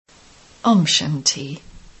Om Shanti,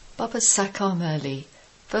 Baba Sakar Murli,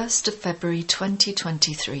 1st of February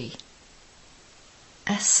 2023.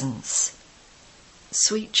 Essence.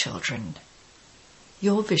 Sweet children,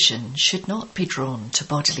 your vision should not be drawn to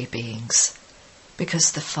bodily beings,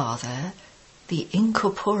 because the Father, the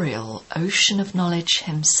incorporeal ocean of knowledge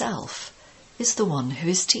himself, is the one who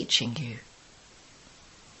is teaching you.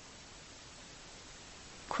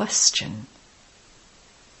 Question.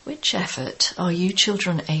 Which effort are you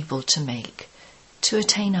children able to make to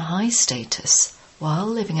attain a high status while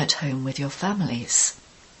living at home with your families?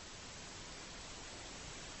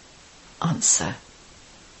 Answer.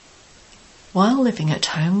 While living at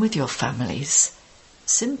home with your families,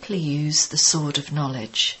 simply use the sword of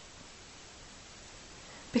knowledge.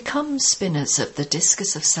 Become spinners of the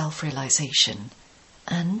discus of self-realization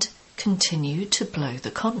and continue to blow the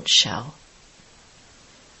conch shell.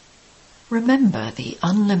 Remember the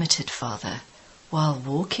unlimited Father while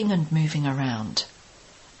walking and moving around,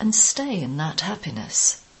 and stay in that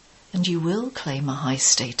happiness, and you will claim a high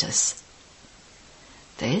status.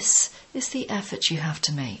 This is the effort you have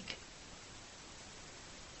to make.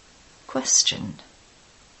 Question.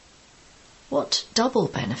 What double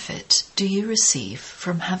benefit do you receive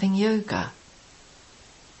from having yoga?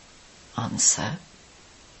 Answer.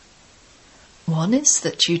 One is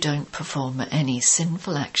that you don't perform any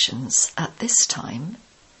sinful actions at this time,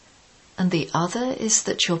 and the other is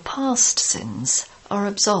that your past sins are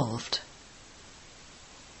absolved.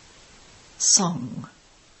 Song.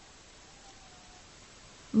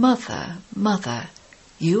 Mother, Mother,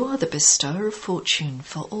 you are the bestower of fortune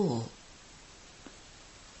for all.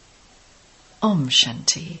 Om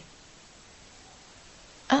Shanti.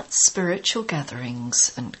 At spiritual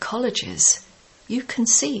gatherings and colleges, you can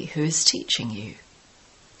see who is teaching you.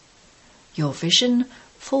 Your vision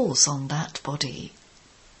falls on that body.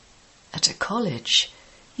 At a college,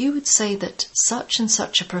 you would say that such and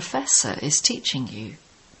such a professor is teaching you.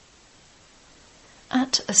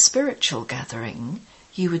 At a spiritual gathering,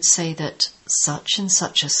 you would say that such and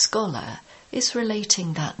such a scholar is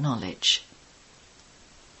relating that knowledge.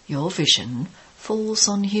 Your vision falls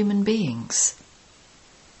on human beings.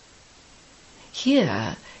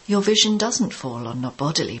 Here, your vision doesn't fall on a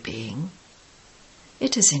bodily being.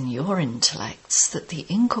 It is in your intellects that the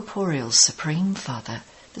incorporeal Supreme Father,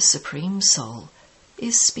 the Supreme Soul,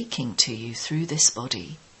 is speaking to you through this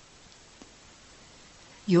body.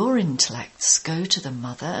 Your intellects go to the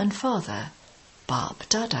Mother and Father, Bap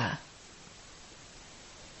Dada.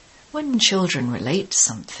 When children relate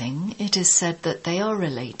something, it is said that they are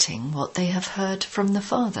relating what they have heard from the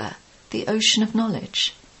Father, the ocean of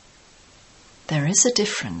knowledge. There is a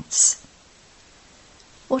difference.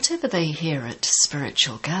 Whatever they hear at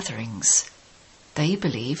spiritual gatherings, they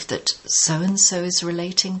believe that so-and-so is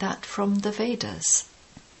relating that from the Vedas.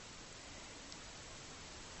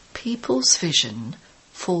 People's vision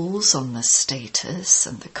falls on the status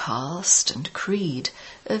and the caste and creed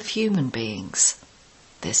of human beings.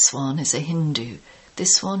 This one is a Hindu,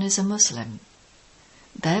 this one is a Muslim.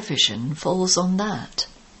 Their vision falls on that.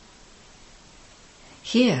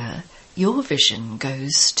 Here, your vision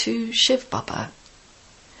goes to Shiv Baba.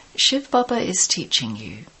 Shiv Baba is teaching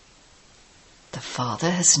you. The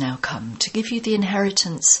Father has now come to give you the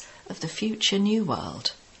inheritance of the future new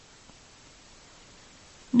world.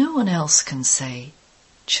 No one else can say,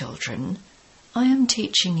 "Children, I am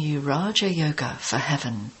teaching you Raja Yoga for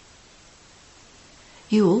heaven."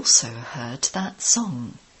 You also heard that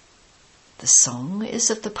song. The song is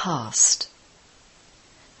of the past.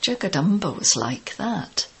 Jagadamba was like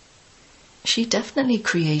that. She definitely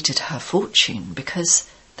created her fortune because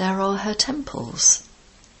there are her temples.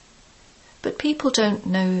 But people don't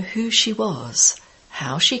know who she was,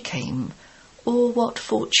 how she came, or what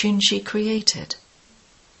fortune she created.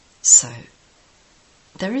 So,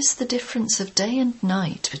 there is the difference of day and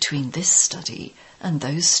night between this study and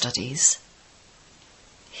those studies.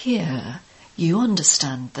 Here, you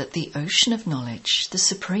understand that the ocean of knowledge, the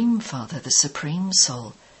Supreme Father, the Supreme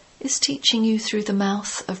Soul, is teaching you through the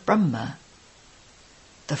mouth of Brahma.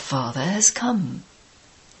 The Father has come.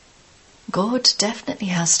 God definitely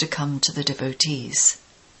has to come to the devotees.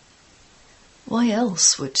 Why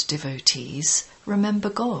else would devotees remember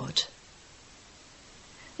God?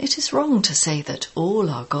 It is wrong to say that all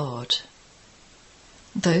are God.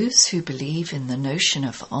 Those who believe in the notion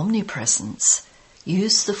of omnipresence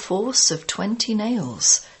use the force of 20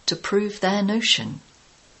 nails to prove their notion.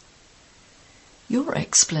 Your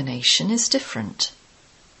explanation is different.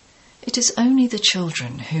 It is only the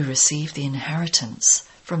children who receive the inheritance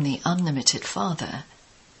from the unlimited Father.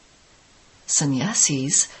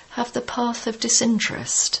 Sannyasis have the path of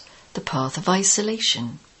disinterest, the path of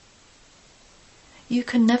isolation. You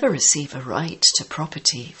can never receive a right to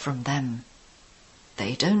property from them.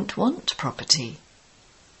 They don't want property.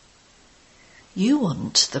 You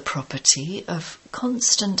want the property of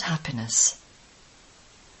constant happiness.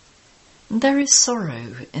 There is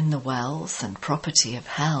sorrow in the wealth and property of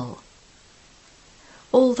hell.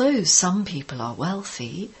 Although some people are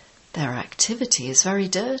wealthy, their activity is very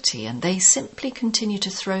dirty and they simply continue to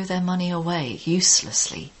throw their money away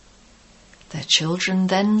uselessly. Their children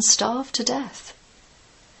then starve to death.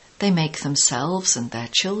 They make themselves and their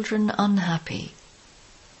children unhappy.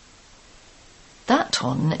 That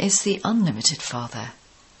one is the unlimited Father,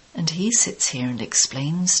 and he sits here and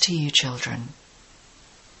explains to you children.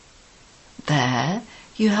 There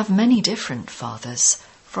you have many different fathers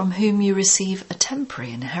from whom you receive a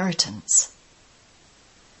temporary inheritance.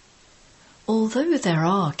 Although there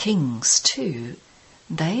are kings too,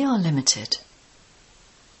 they are limited.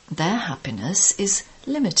 Their happiness is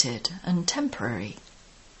limited and temporary.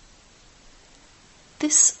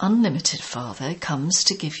 This unlimited Father comes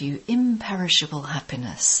to give you imperishable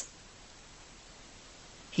happiness.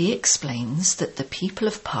 He explains that the people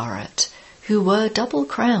of Bharat, who were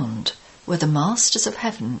double-crowned, were the masters of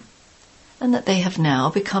heaven, and that they have now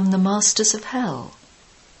become the masters of hell.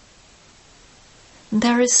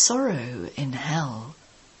 There is sorrow in hell,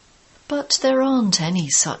 but there aren't any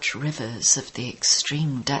such rivers of the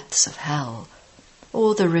extreme depths of hell,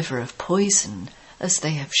 or the river of poison as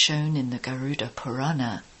they have shown in the Garuda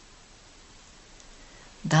Purana.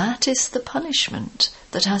 That is the punishment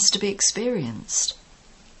that has to be experienced.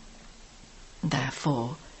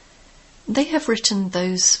 Therefore, they have written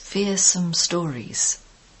those fearsome stories.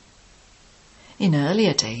 In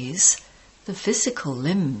earlier days, the physical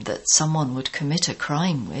limb that someone would commit a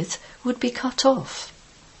crime with would be cut off.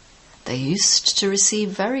 They used to receive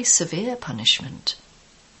very severe punishment.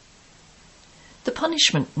 The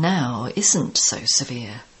punishment now isn't so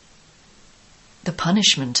severe. The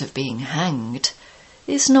punishment of being hanged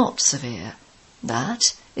is not severe.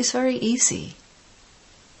 That is very easy.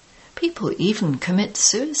 People even commit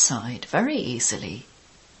suicide very easily.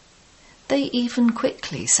 They even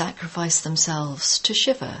quickly sacrifice themselves to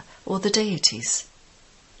Shiva or the deities.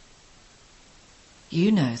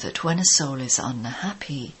 You know that when a soul is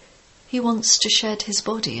unhappy, he wants to shed his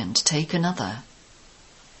body and take another.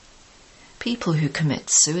 People who commit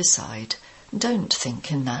suicide don't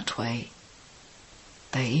think in that way.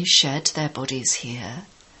 They shed their bodies here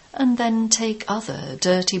and then take other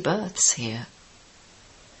dirty births here.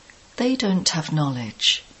 They don't have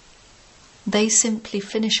knowledge. They simply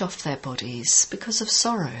finish off their bodies because of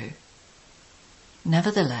sorrow.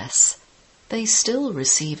 Nevertheless, they still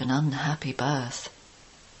receive an unhappy birth.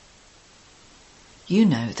 You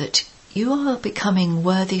know that you are becoming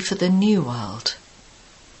worthy for the new world.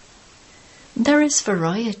 There is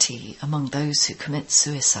variety among those who commit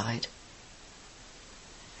suicide.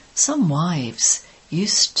 Some wives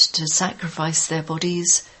used to sacrifice their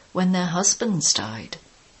bodies when their husbands died.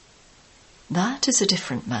 That is a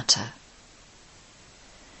different matter.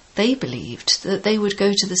 They believed that they would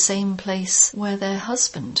go to the same place where their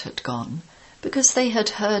husband had gone, because they had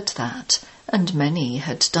heard that, and many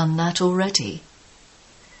had done that already.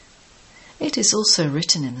 It is also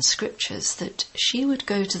written in the scriptures that she would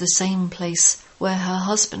go to the same place where her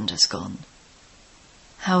husband has gone.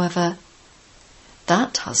 However,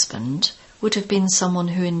 that husband would have been someone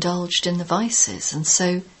who indulged in the vices, and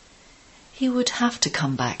so he would have to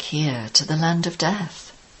come back here to the land of death.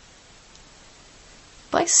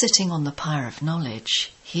 By sitting on the pyre of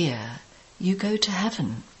knowledge here, you go to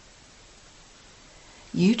heaven.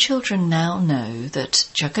 You children now know that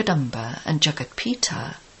Jagadamba and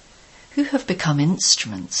Jagatpita, who have become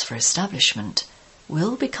instruments for establishment,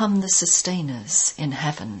 will become the sustainers in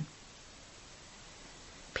heaven.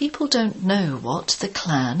 People don't know what the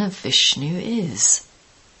clan of Vishnu is.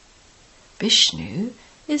 Vishnu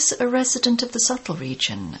is a resident of the subtle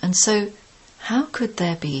region, and so how could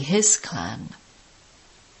there be his clan?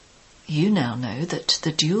 You now know that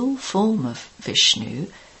the dual form of Vishnu,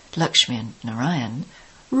 Lakshmi and Narayan,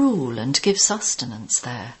 rule and give sustenance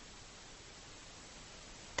there.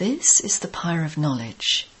 This is the pyre of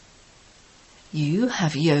knowledge. You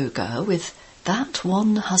have yoga with that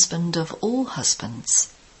one husband of all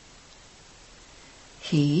husbands.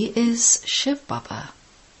 He is Shiv Baba,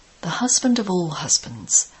 the husband of all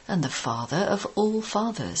husbands and the father of all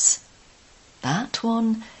fathers. That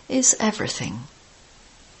one is everything.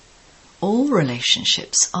 All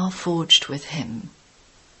relationships are forged with him.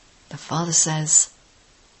 The father says,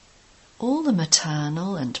 all the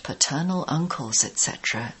maternal and paternal uncles,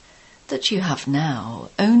 etc., that you have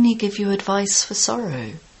now only give you advice for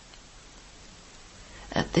sorrow.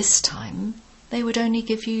 At this time, they would only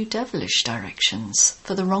give you devilish directions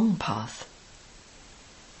for the wrong path.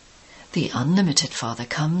 The unlimited Father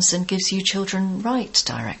comes and gives you children right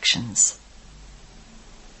directions.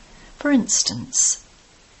 For instance,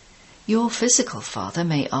 your physical father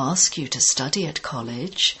may ask you to study at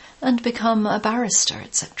college and become a barrister,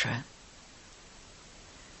 etc.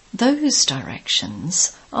 Those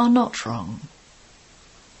directions are not wrong.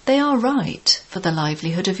 They are right for the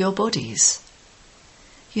livelihood of your bodies.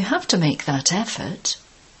 You have to make that effort.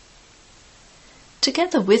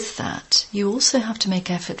 Together with that, you also have to make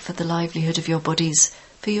effort for the livelihood of your bodies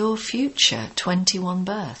for your future 21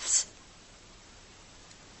 births.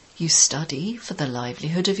 You study for the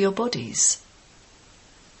livelihood of your bodies.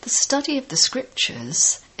 The study of the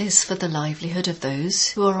scriptures is for the livelihood of those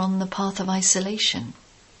who are on the path of isolation.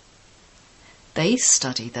 They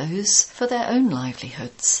study those for their own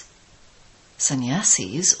livelihoods.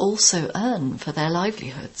 Sannyasis also earn for their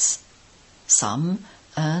livelihoods. Some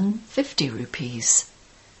earn 50 rupees.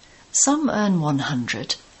 Some earn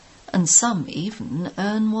 100, and some even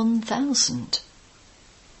earn 1,000.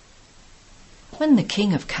 When the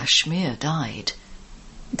king of Kashmir died,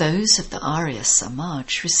 those of the Arya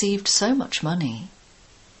Samaj received so much money.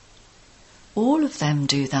 All of them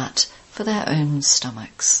do that for their own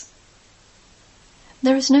stomachs.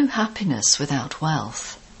 There is no happiness without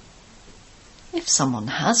wealth. If someone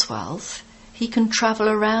has wealth, he can travel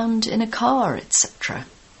around in a car, etc.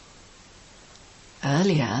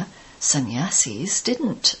 Earlier, sannyasis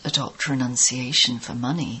didn't adopt renunciation for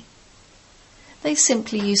money. They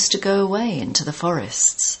simply used to go away into the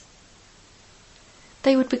forests.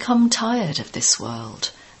 They would become tired of this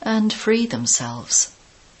world and free themselves.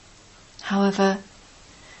 However,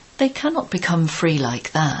 they cannot become free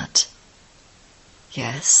like that.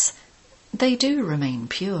 Yes, they do remain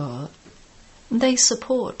pure. They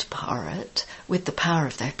support Bharat with the power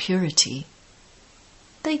of their purity.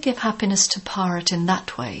 They give happiness to Bharat in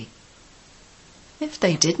that way. If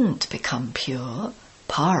they didn't become pure,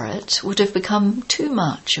 Bharat would have become too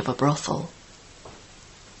much of a brothel.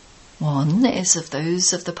 One is of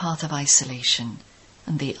those of the path of isolation,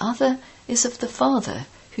 and the other is of the Father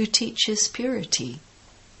who teaches purity.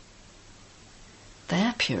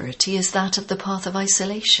 Their purity is that of the path of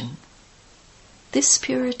isolation. This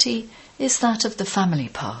purity is that of the family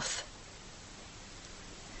path.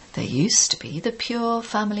 There used to be the pure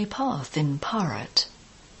family path in Bharat.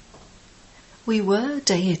 We were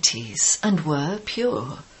deities and were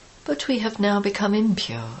pure, but we have now become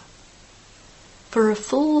impure. For a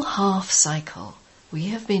full half cycle, we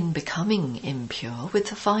have been becoming impure with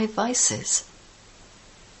the 5 vices.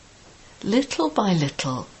 Little by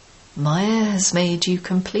little, Maya has made you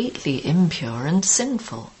completely impure and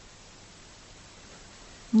sinful.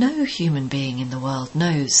 No human being in the world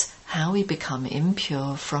knows how we become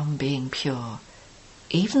impure from being pure,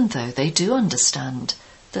 even though they do understand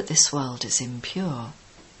that this world is impure.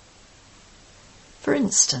 For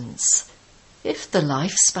instance, if the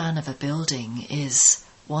lifespan of a building is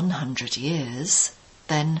 100 years,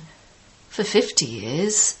 then for 50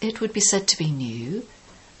 years it would be said to be new,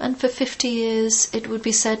 and for 50 years it would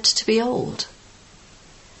be said to be old.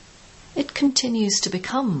 It continues to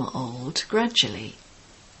become old gradually.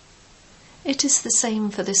 It is the same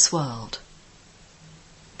for this world.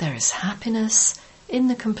 There is happiness in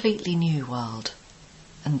the completely new world,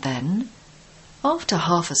 and then, after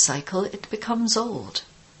half a cycle, it becomes old.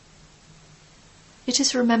 It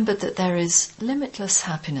is remembered that there is limitless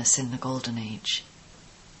happiness in the Golden Age.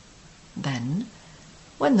 Then,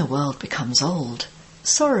 when the world becomes old,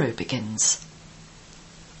 sorrow begins.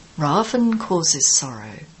 Ravan causes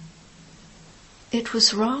sorrow. It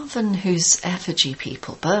was Ravan whose effigy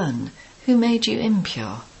people burn who made you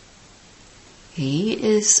impure. He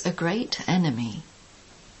is a great enemy.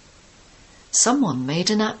 Someone made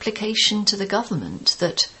an application to the government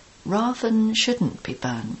that Ravan shouldn't be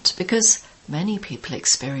burnt because many people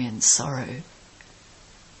experience sorrow.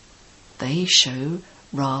 They show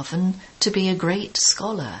Ravan to be a great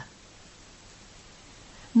scholar.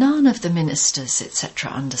 None of the ministers,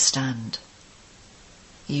 etc., understand.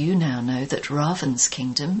 You now know that Ravan's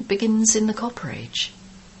kingdom begins in the Copper Age.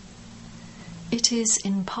 It is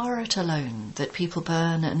in Bharat alone that people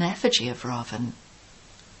burn an effigy of Ravan.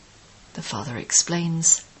 The Father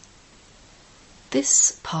explains,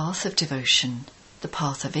 this path of devotion, the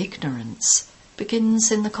path of ignorance,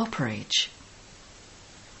 begins in the Copper Age.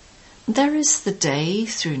 There is the day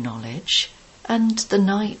through knowledge and the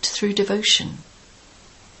night through devotion.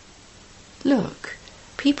 Look,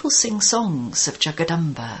 people sing songs of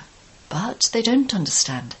Jagadamba, but they don't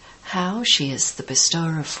understand how she is the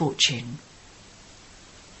bestower of fortune.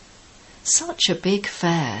 Such a big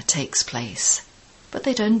fair takes place, but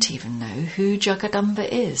they don't even know who Jagadamba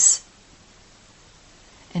is.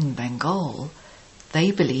 In Bengal,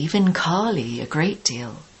 they believe in Kali a great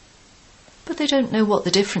deal, but they don't know what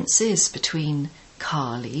the difference is between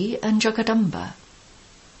Kali and Jagadamba.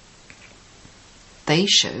 They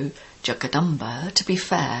show Jagadamba to be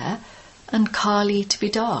fair and Kali to be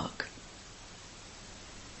dark.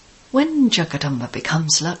 When Jagadamba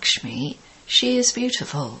becomes Lakshmi, she is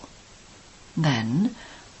beautiful. Then,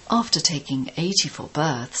 after taking 84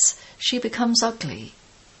 births, she becomes ugly.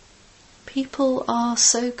 People are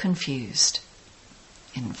so confused.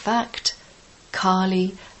 In fact,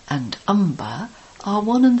 Kali and Amba are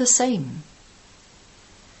one and the same.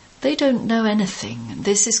 They don't know anything, and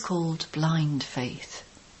this is called blind faith.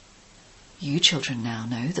 You children now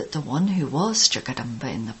know that the one who was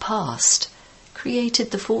Jagadamba in the past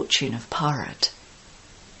created the fortune of Bharat.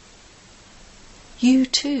 You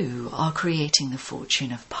too are creating the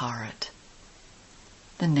fortune of Bharat.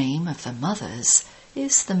 The name of the mothers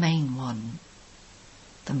is the main one.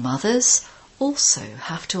 The mothers also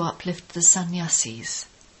have to uplift the sannyasis.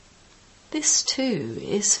 This too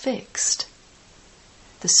is fixed.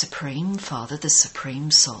 The Supreme Father, the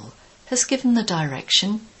Supreme Soul, has given the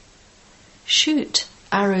direction: shoot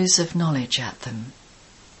arrows of knowledge at them.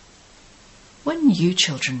 When you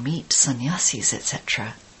children meet sannyasis,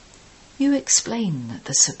 etc., you explain that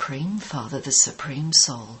the Supreme Father, the Supreme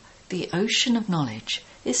Soul, the ocean of knowledge,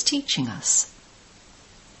 is teaching us.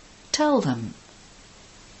 Tell them,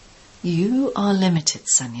 you are limited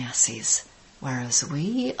sannyasis, whereas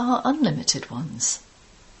we are unlimited ones.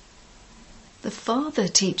 The Father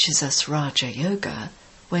teaches us Raja Yoga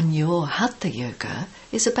when your Hatha Yoga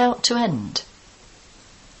is about to end.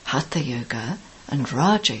 Hatha Yoga and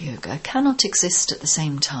Raja Yoga cannot exist at the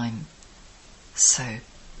same time. So,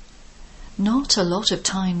 not a lot of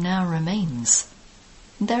time now remains.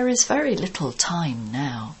 There is very little time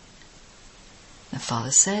now. The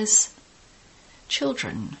Father says,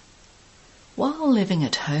 children, while living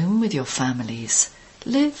at home with your families,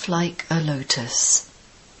 live like a lotus.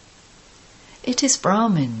 It is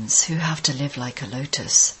Brahmins who have to live like a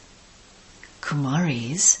lotus.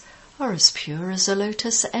 Kumaris are as pure as a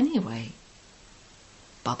lotus anyway.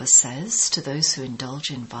 Baba says to those who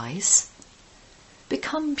indulge in vice,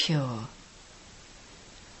 become pure.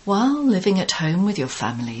 While living at home with your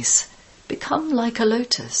families, become like a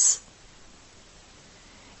lotus.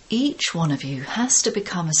 Each one of you has to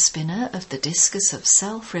become a spinner of the discus of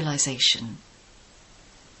self-realization.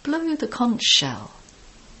 Blow the conch shell.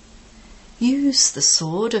 Use the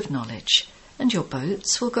sword of knowledge and your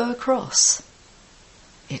boats will go across.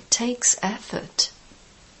 It takes effort.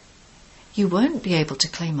 You won't be able to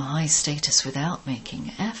claim a high status without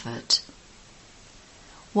making effort.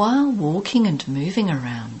 While walking and moving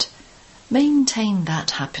around, maintain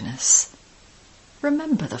that happiness.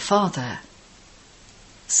 Remember the Father.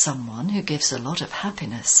 Someone who gives a lot of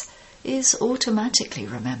happiness is automatically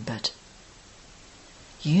remembered.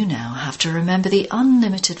 You now have to remember the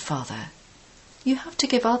unlimited Father. You have to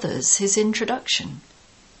give others his introduction.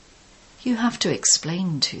 You have to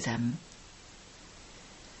explain to them.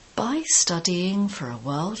 By studying for a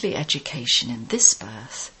worldly education in this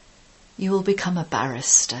birth, you will become a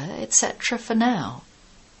barrister, etc. for now.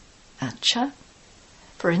 Acha?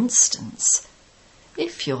 For instance,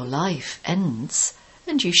 if your life ends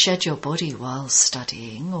and you shed your body while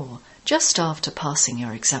studying or just after passing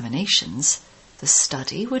your examinations, the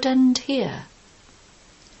study would end here.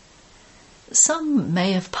 Some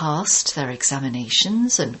may have passed their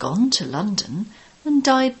examinations and gone to London and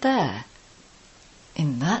died there.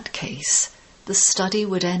 In that case, the study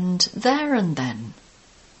would end there and then.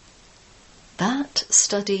 That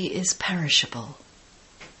study is perishable.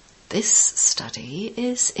 This study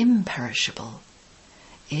is imperishable.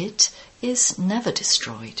 It is never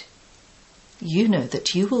destroyed. You know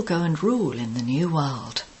that you will go and rule in the new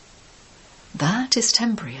world. That is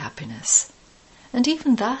temporary happiness, and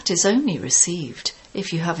even that is only received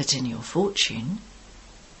if you have it in your fortune.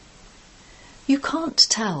 You can't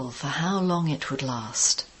tell for how long it would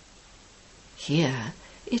last. Here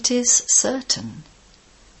it is certain.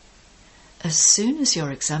 As soon as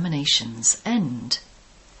your examinations end,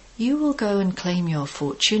 you will go and claim your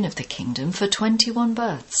fortune of the kingdom for 21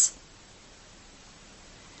 births.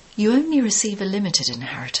 You only receive a limited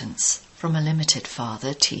inheritance from a limited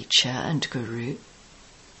father, teacher and guru.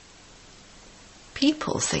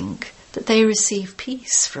 People think that they receive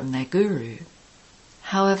peace from their guru.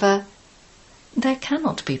 However, there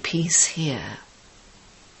cannot be peace here.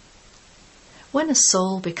 When a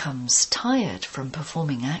soul becomes tired from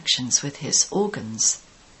performing actions with his organs,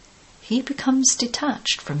 he becomes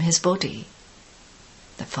detached from his body.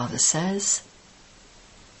 The Father says,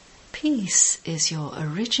 peace is your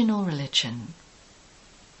original religion.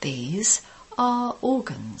 These are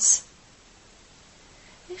organs.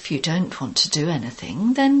 If you don't want to do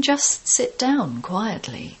anything, then just sit down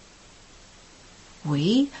quietly.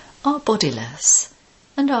 We are bodiless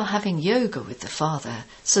and are having yoga with the Father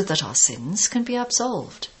so that our sins can be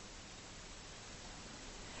absolved.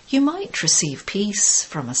 You might receive peace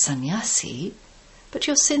from a sannyasi, but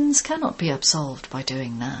your sins cannot be absolved by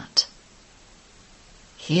doing that.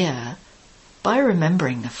 Here, by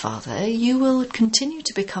remembering the Father, you will continue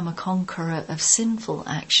to become a conqueror of sinful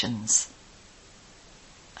actions.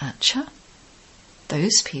 Acha,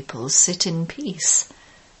 those people sit in peace,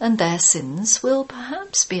 and their sins will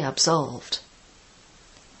perhaps be absolved.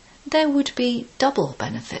 There would be double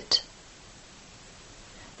benefit.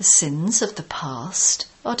 The sins of the past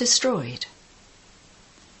are destroyed.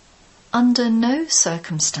 Under no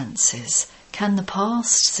circumstances can the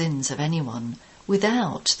past sins of anyone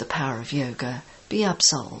without the power of yoga be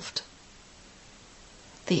absolved.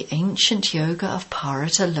 The ancient yoga of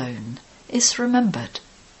Bharat alone is remembered.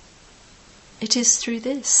 It is through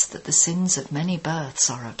this that the sins of many births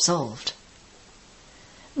are absolved.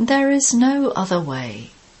 There is no other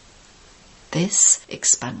way. This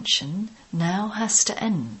expansion now has to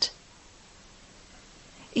end.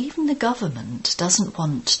 Even the government doesn't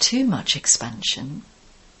want too much expansion.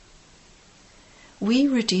 We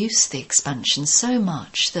reduce the expansion so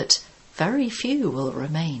much that very few will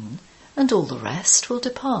remain and all the rest will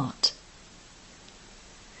depart.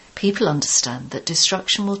 People understand that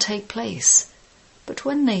destruction will take place, but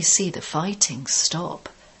when they see the fighting stop,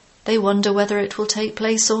 they wonder whether it will take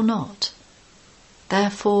place or not.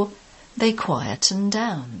 Therefore, they quieten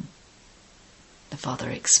down. The Father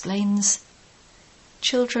explains,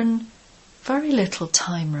 children, very little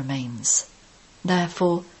time remains.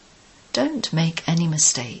 Therefore, don't make any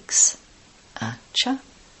mistakes. Acha.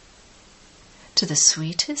 To the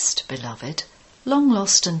sweetest, beloved, long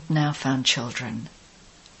lost and now found children,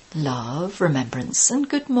 love, remembrance and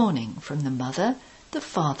good morning from the Mother, the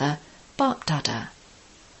Father, Bap Dada.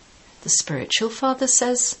 The spiritual Father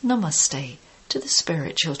says Namaste to the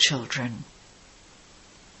spiritual children.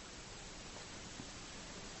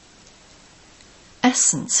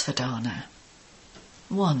 Essence for Dana.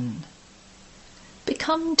 1.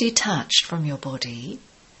 Become detached from your body,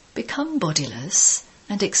 become bodiless,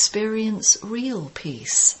 and experience real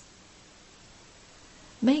peace.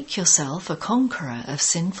 Make yourself a conqueror of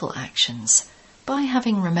sinful actions by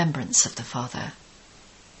having remembrance of the Father.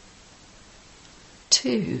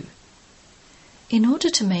 2. In order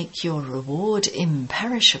to make your reward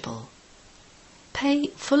imperishable, pay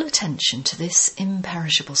full attention to this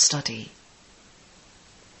imperishable study.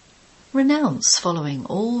 Renounce following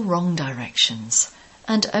all wrong directions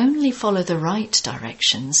and only follow the right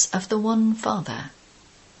directions of the One Father.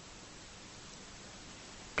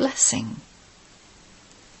 Blessing.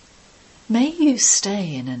 May you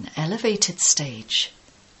stay in an elevated stage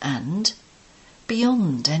and,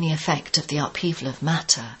 beyond any effect of the upheaval of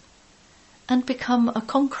matter, and become a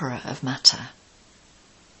conqueror of matter.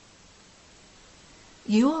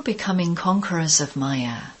 You are becoming conquerors of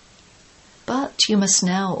Maya, but you must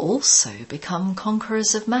now also become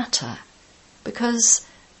conquerors of matter, because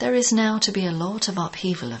there is now to be a lot of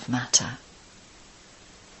upheaval of matter.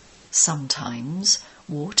 Sometimes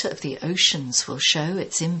water of the oceans will show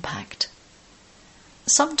its impact.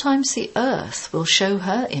 Sometimes the earth will show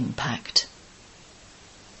her impact.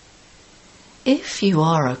 If you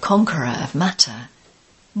are a conqueror of matter,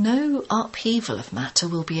 no upheaval of matter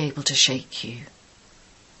will be able to shake you.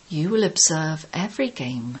 You will observe every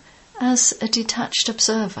game as a detached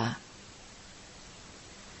observer.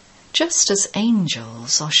 Just as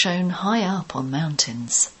angels are shown high up on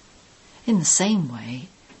mountains, in the same way,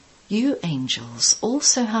 you angels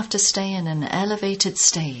also have to stay in an elevated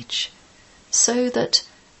stage, so that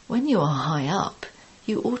when you are high up,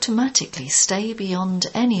 you automatically stay beyond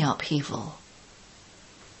any upheaval.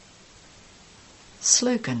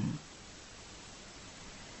 Slogan.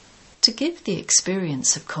 To give the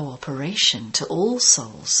experience of cooperation to all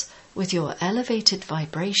souls with your elevated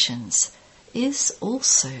vibrations is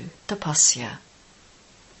also tapasya.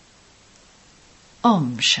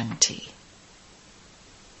 Om Shanti.